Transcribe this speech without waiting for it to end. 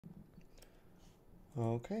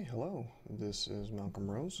Okay, hello. This is Malcolm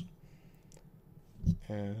Rose,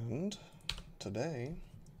 and today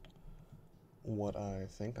what I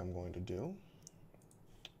think I'm going to do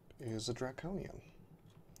is a Draconian.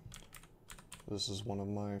 This is one of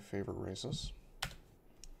my favorite races.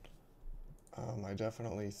 I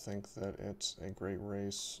definitely think that it's a great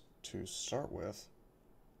race to start with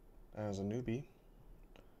as a newbie.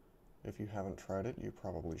 If you haven't tried it, you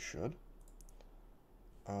probably should.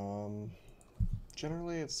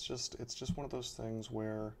 Generally, it's just one of those things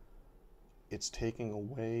where it's taking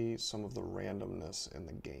away some of the randomness in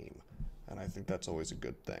the game, and I think that's always a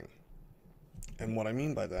good thing. And what I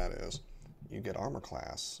mean by that is you get armor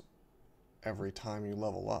class every time you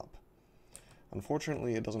level up.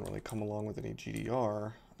 Unfortunately, it doesn't really come along with any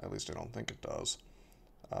GDR, at least I don't think it does,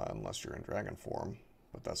 unless you're in dragon form,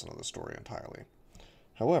 but that's another story entirely.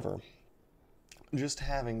 However, just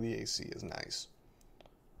having the AC is nice.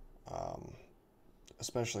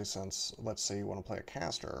 Especially since, let's say you want to play a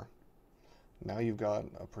caster, now you've got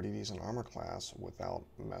a pretty decent armor class without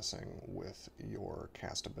messing with your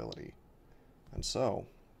cast ability. And so,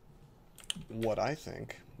 what I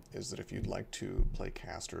think is that if you'd like to play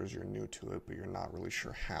casters, you're new to it, but you're not really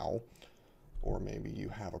sure how, or maybe you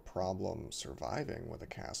have a problem surviving with a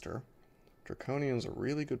caster, Draconian's a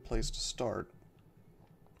really good place to start.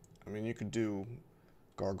 I mean, you could do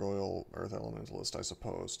Gargoyle, Earth Elementalist, I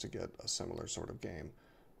suppose, to get a similar sort of game,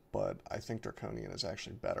 but I think Draconian is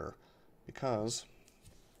actually better because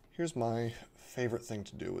here's my favorite thing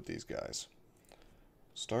to do with these guys.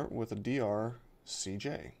 Start with a DR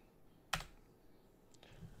CJ.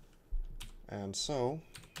 And so,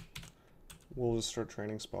 we'll just start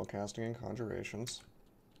training spellcasting and conjurations.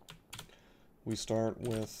 We start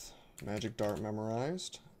with Magic Dart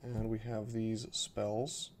memorized, and we have these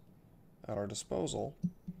spells at our disposal.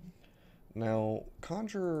 Now,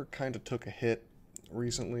 Conjurer kind of took a hit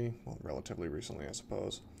recently, well, relatively recently, I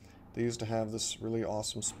suppose. They used to have this really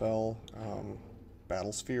awesome spell,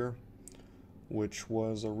 Battle Sphere, which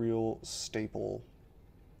was a real staple,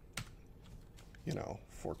 you know,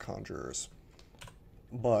 for Conjurers.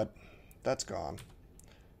 But that's gone.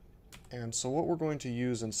 And so what we're going to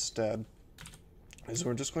use instead is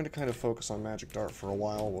we're just going to kind of focus on Magic Dart for a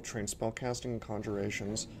while. We'll train spellcasting and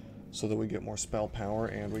conjurations so that we get more spell power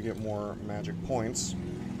and we get more magic points.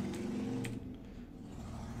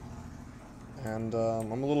 And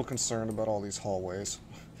I'm a little concerned about all these hallways.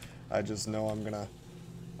 I just know I'm gonna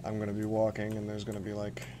be walking and there's gonna be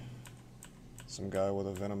like some guy with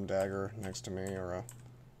a venom dagger next to me, or a,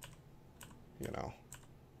 you know,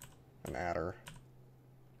 an adder.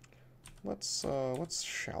 Let's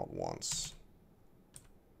shout once.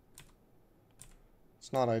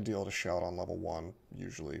 It's not ideal to shout on level 1,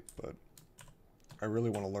 usually, but I really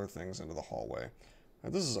want to lure things into the hallway. Now,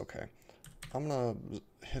 this is okay. I'm going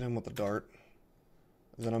to hit him with the dart,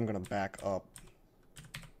 then I'm going to back up.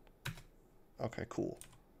 Okay, cool.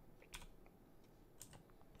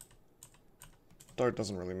 Dart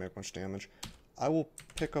doesn't really make much damage. I will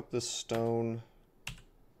pick up this stone,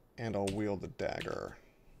 and I'll wield the dagger.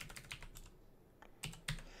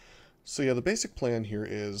 So yeah, the basic plan here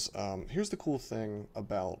is, here's the cool thing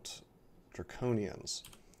about Draconians.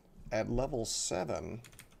 At level 7,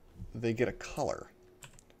 they get a color,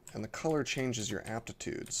 and the color changes your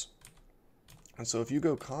aptitudes. And so if you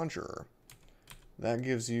go Conjurer, that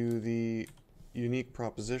gives you the unique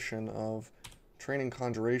proposition of training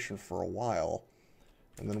Conjuration for a while,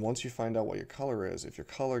 and then once you find out what your color is, if your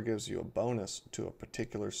color gives you a bonus to a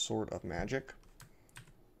particular sort of magic,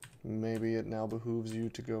 maybe it now behooves you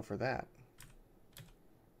to go for that.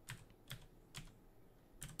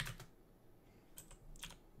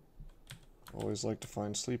 Always like to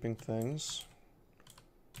find sleeping things.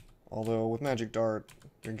 Although with Magic Dart,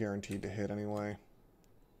 you're guaranteed to hit anyway.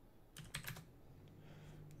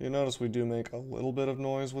 You notice we do make a little bit of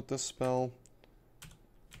noise with this spell.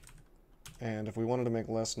 And if we wanted to make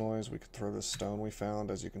less noise, we could throw this stone we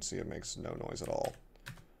found. As you can see, it makes no noise at all.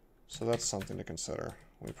 So that's something to consider.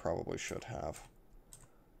 We probably should have.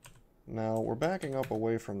 Now, we're backing up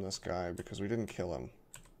away from this guy because we didn't kill him.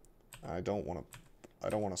 I don't want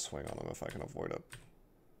to swing on him if I can avoid it.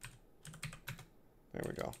 There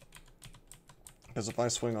we go. Because if I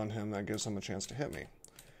swing on him, that gives him a chance to hit me.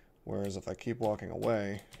 Whereas if I keep walking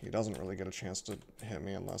away, he doesn't really get a chance to hit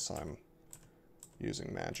me unless I'm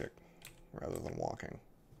using magic rather than walking.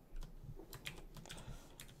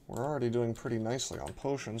 We're already doing pretty nicely on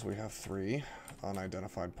potions. We have 3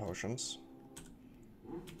 unidentified potions.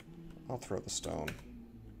 I'll throw the stone.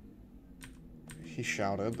 He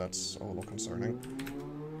shouted. That's a little concerning.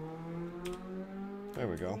 There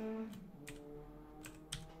we go.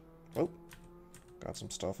 Oh, Got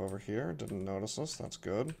some stuff over here. Didn't notice us. That's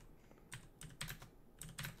good.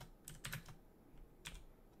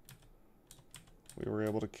 We were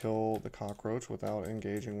able to kill the cockroach without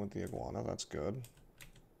engaging with the iguana. That's good.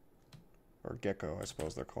 Or gecko, I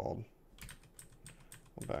suppose they're called.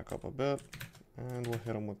 We'll back up a bit, and we'll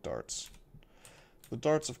hit them with darts. The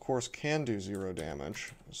darts, of course, can do 0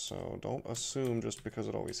 damage, so don't assume just because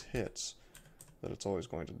it always hits that it's always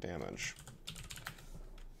going to damage.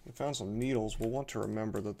 We found some needles. We'll want to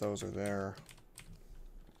remember that those are there,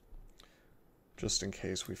 just in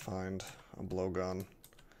case we find a blowgun.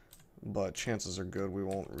 But chances are good we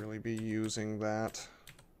won't really be using that.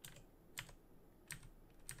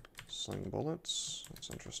 Sling bullets. That's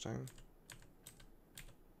interesting.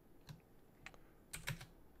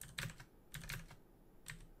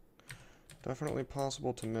 Definitely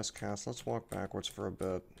possible to miscast. Let's walk backwards for a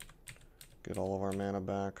bit. Get all of our mana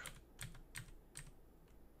back.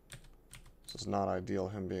 This is not ideal,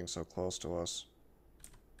 him being so close to us.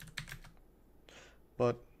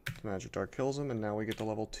 But the magic dart kills him, and now we get to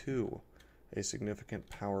level 2. A significant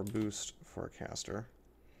power boost for a caster.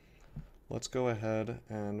 Let's go ahead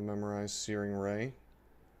and memorize Searing Ray.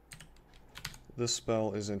 This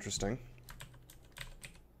spell is interesting.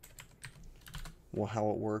 Well, how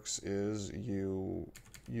it works is you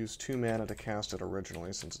use 2 mana to cast it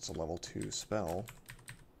originally, since it's a level 2 spell.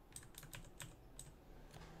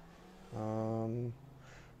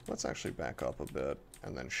 Let's actually back up a bit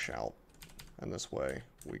and then shout. And this way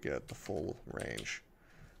we get the full range.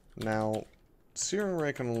 Now, Searing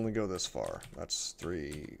Ray can only go this far. That's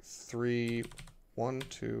 1,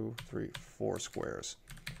 2, 3, 4 squares.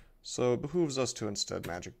 So it behooves us to instead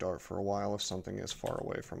magic dart for a while if something is far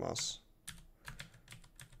away from us.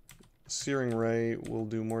 Searing Ray will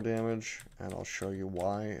do more damage, and I'll show you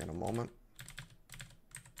why in a moment.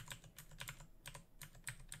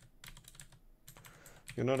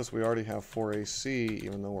 You'll notice we already have 4 AC,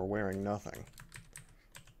 even though we're wearing nothing.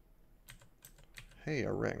 Hey,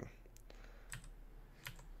 a ring.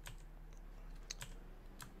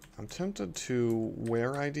 I'm tempted to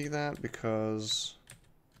wear ID that because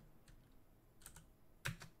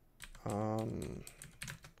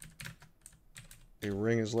a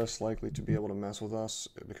ring is less likely to be able to mess with us,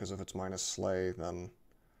 because if it's minus slay, then,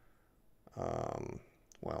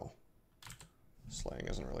 well, slaying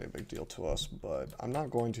isn't really a big deal to us, but I'm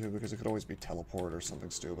not going to because it could always be teleport or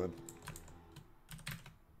something stupid.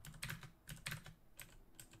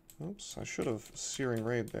 Oops, I should have Searing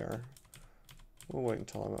Raid there. We'll wait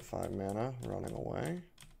until I'm at 5 mana, running away.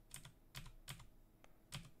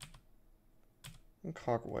 And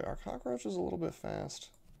wait, our cockroach is a little bit fast.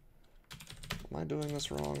 Am I doing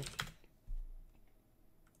this wrong?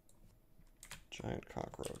 Giant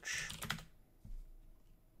cockroach.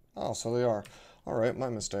 Oh, so they are. Alright, my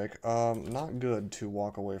mistake. Not good to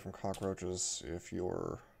walk away from cockroaches if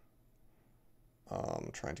you're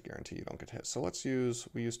trying to guarantee you don't get hit. So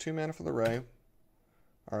we use 2 mana for the ray.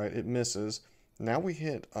 Alright, it misses. Now we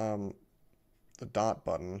hit the dot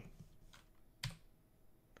button,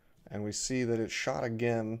 and we see that it shot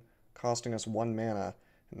again, costing us 1 mana,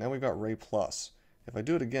 and now we've got Ray Plus. If I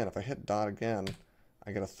do it again, if I hit dot again,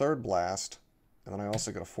 I get a 3rd blast, and then I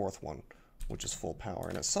also get a 4th one, which is full power.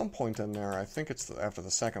 And at some point in there, I think it's after the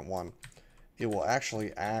 2nd one, it will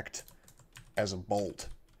actually act as a bolt,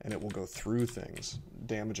 and it will go through things,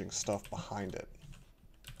 damaging stuff behind it.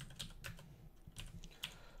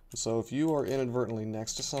 So if you are inadvertently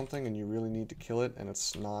next to something and you really need to kill it, and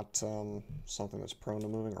it's not something that's prone to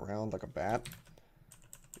moving around like a bat,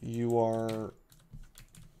 you are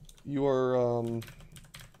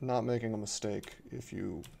not making a mistake if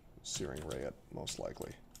you Searing Ray it, most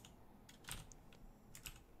likely.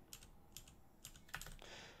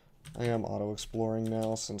 I am auto-exploring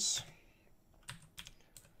now since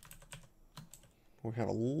we have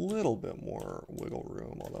a little bit more wiggle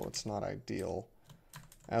room, although it's not ideal.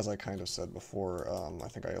 As I kind of said before, I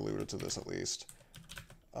think I alluded to this at least,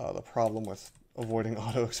 the problem with avoiding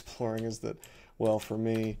auto-exploring is that, well, for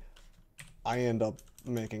me, I end up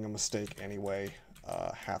making a mistake anyway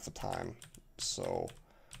half the time, so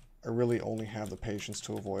I really only have the patience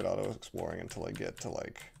to avoid auto-exploring until I get to,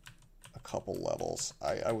 like, a couple levels.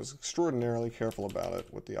 I was extraordinarily careful about it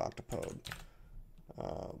with the octopode,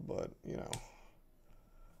 but, you know,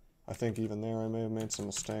 I think even there I may have made some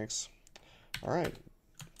mistakes. Alright.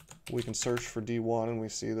 We can search for D1 and we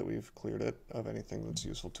see that we've cleared it of anything that's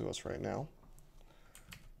useful to us right now.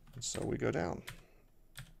 And so we go down.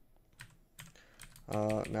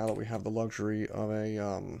 Now that we have the luxury of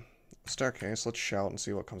a staircase, let's shout and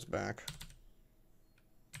see what comes back.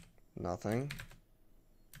 Nothing.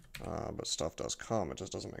 But stuff does come, it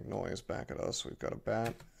just doesn't make noise back at us. We've got a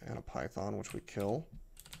bat and a python, which we kill.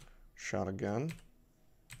 Shot again.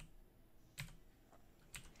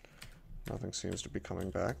 Nothing seems to be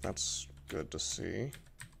coming back. That's good to see.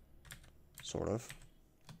 Sort of.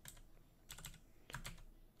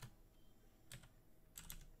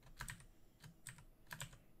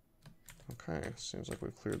 Okay, seems like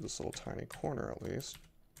we've cleared this little tiny corner at least.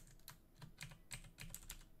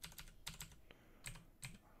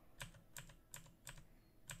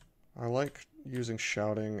 I like using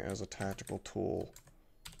shouting as a tactical tool,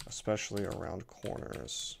 especially around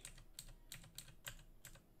corners.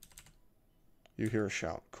 You hear a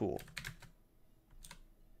shout. Cool.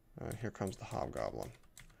 Here comes the hobgoblin.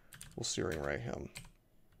 We'll Searing Ray him.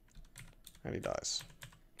 And he dies.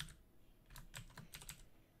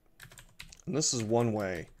 And this is one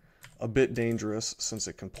way, a bit dangerous since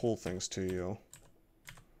it can pull things to you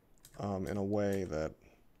in a way that,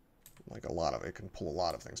 like it can pull a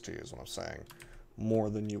lot of things to you is what I'm saying. More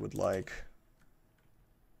than you would like.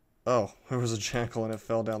 Oh, there was a jackal and it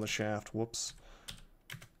fell down the shaft. Whoops.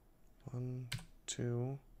 1,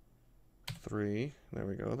 2, 3. There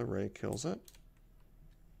we go. The ray kills it.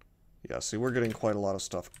 Yeah, see, we're getting quite a lot of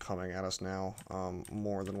stuff coming at us now.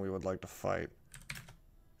 More than we would like to fight.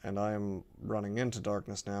 And I am running into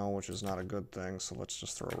darkness now, which is not a good thing, so let's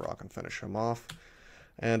just throw a rock and finish him off.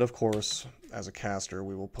 And of course, as a caster,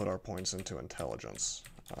 we will put our points into intelligence.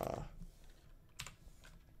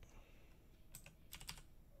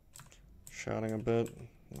 Shouting a bit,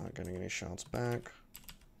 not getting any shots back.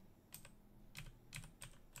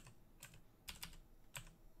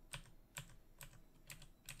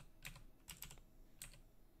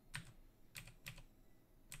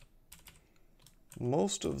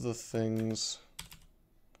 Most of the things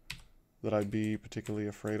that I'd be particularly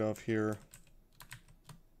afraid of here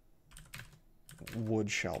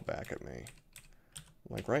would shout back at me.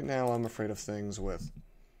 Like right now I'm afraid of things with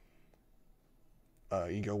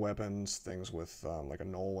ego weapons, things with like a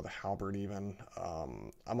gnoll with a halberd even.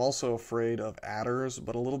 I'm also afraid of adders,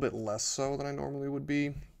 but a little bit less so than I normally would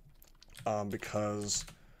be, because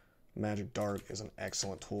Magic Dart is an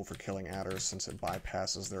excellent tool for killing adders since it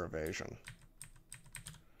bypasses their evasion.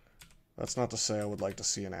 That's not to say I would like to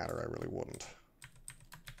see an adder, I really wouldn't.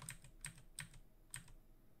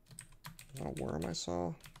 Is that a worm I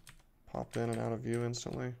saw? Popped in and out of view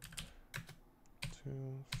instantly. 2,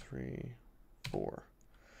 3, 4.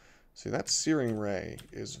 See, that Searing Ray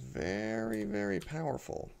is very, very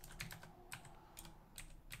powerful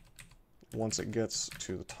once it gets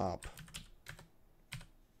to the top.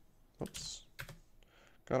 Oops.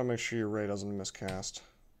 Gotta make sure your ray doesn't miscast.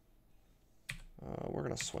 We're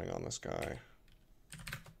going to swing on this guy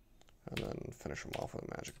and then finish him off with a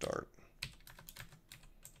Magic Dart.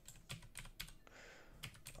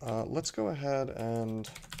 Let's go ahead and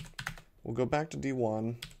we'll go back to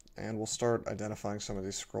D1 and we'll start identifying some of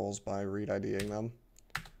these scrolls by read IDing them.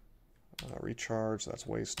 Recharge, that's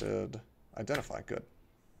wasted. Identify, good.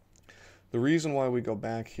 The reason why we go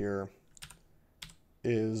back here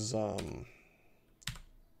is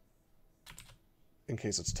in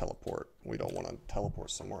case it's teleport. We don't want to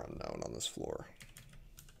teleport somewhere unknown on this floor.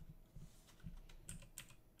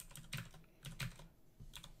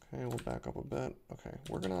 Okay, we'll back up a bit. Okay,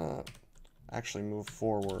 we're gonna actually move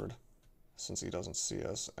forward since he doesn't see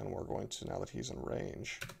us, and we're going to, now that he's in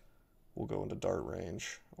range, we'll go into dart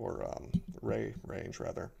range, or ray range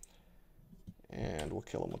rather, and we'll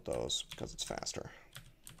kill him with those because it's faster.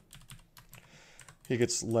 He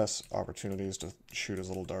gets less opportunities to shoot his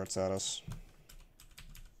little darts at us.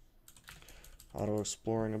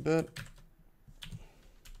 Auto-exploring a bit.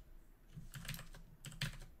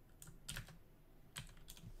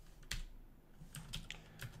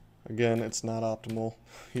 Again, it's not optimal.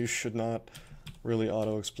 You should not really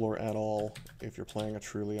auto-explore at all if you're playing a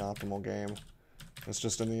truly optimal game. It's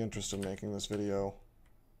just in the interest of making this video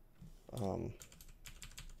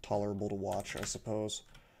tolerable to watch, I suppose.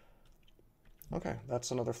 Okay,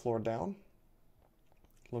 that's another floor down.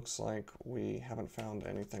 Looks like we haven't found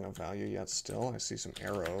anything of value yet still. I see some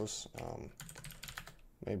arrows.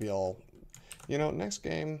 Maybe I'll... You know, next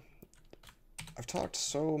game... I've talked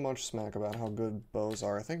so much smack about how good bows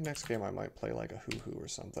are. I think next game I might play like a hoo-hoo or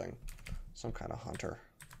something. Some kind of hunter.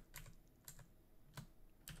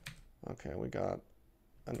 Okay, we got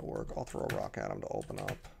an orc. I'll throw a rock at him to open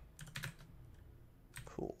up.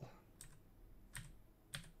 Cool.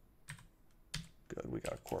 Good, we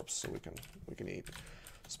got a corpse so we can eat.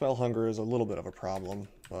 Spell hunger is a little bit of a problem,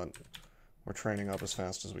 but we're training up as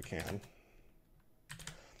fast as we can. I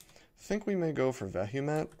think we may go for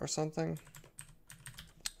Vehumet or something.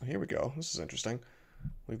 Oh, here we go. This is interesting.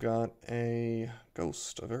 We've got a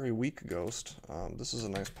ghost, a very weak ghost. This is a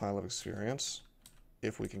nice pile of experience,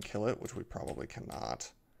 if we can kill it, which we probably cannot.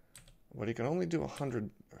 But he can only do 100,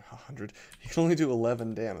 he can only do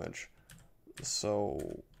 11 damage. So,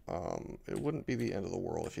 it wouldn't be the end of the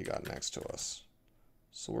world if he got next to us.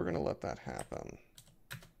 So we're going to let that happen.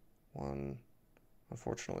 1,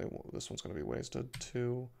 unfortunately, this one's going to be wasted.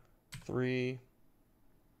 2, 3,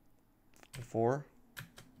 and 4.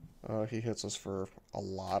 He hits us for a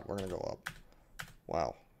lot. We're going to go up.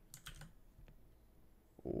 Wow.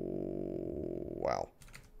 Ooh, wow.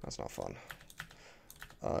 That's not fun.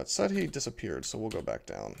 It said he disappeared, so we'll go back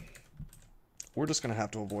down. We're just going to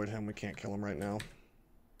have to avoid him. We can't kill him right now.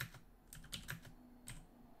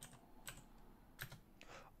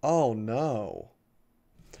 Oh, no.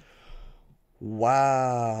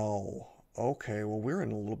 Wow. Okay, well, we're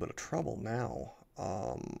in a little bit of trouble now.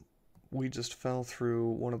 We just fell through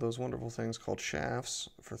one of those wonderful things called shafts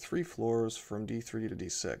for 3 floors from D3 to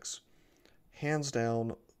D6. Hands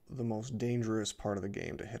down, the most dangerous part of the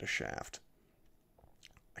game to hit a shaft.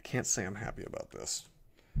 I can't say I'm happy about this.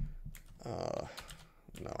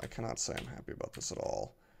 No, I cannot say I'm happy about this at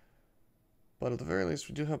all. But at the very least,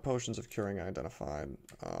 we do have potions of curing identified.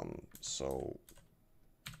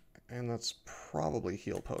 And that's probably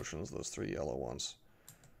heal potions, those 3 yellow ones.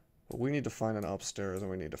 But we need to find an upstairs, and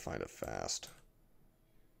we need to find it fast.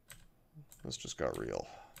 This just got real.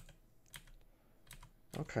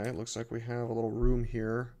 Okay, it looks like we have a little room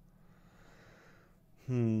here.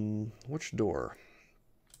 Which door?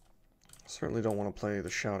 Certainly don't want to play the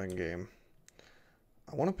shouting game.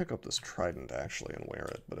 I want to pick up this trident, actually, and wear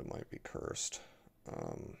it, but it might be cursed.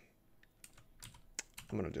 I'm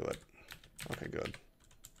going to do it. Okay, good.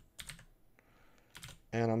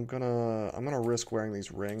 And I'm gonna risk wearing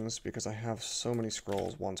these rings because I have so many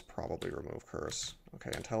scrolls. One's probably remove curse.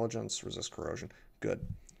 Okay, intelligence, resist corrosion. Good.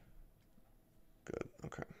 Good.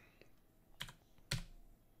 Okay.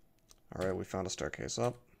 All right, we found a staircase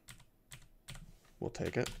up. We'll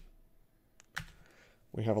take it.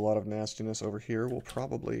 We have a lot of nastiness over here. We'll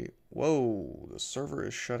probably... Whoa! The server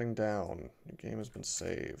is shutting down. The game has been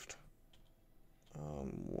saved.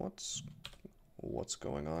 What's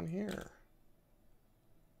going on here?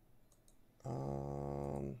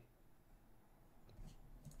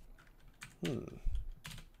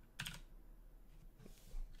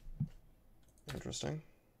 Interesting.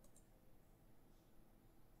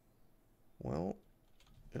 Well,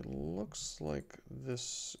 it looks like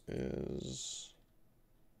this is...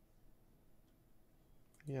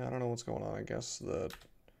 Yeah, I don't know what's going on. I guess the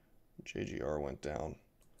JGR went down.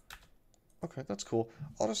 Okay, that's cool.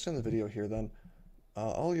 I'll just end the video here then.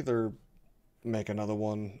 I'll either make another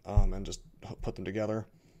one and just put them together,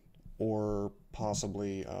 or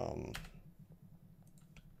possibly, I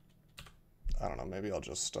don't know, maybe I'll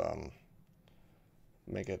just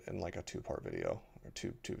make it in like a 2-part video, or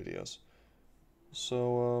two videos.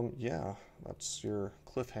 So, yeah, that's your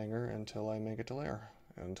cliffhanger until I make it to lair.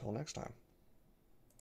 Until next time.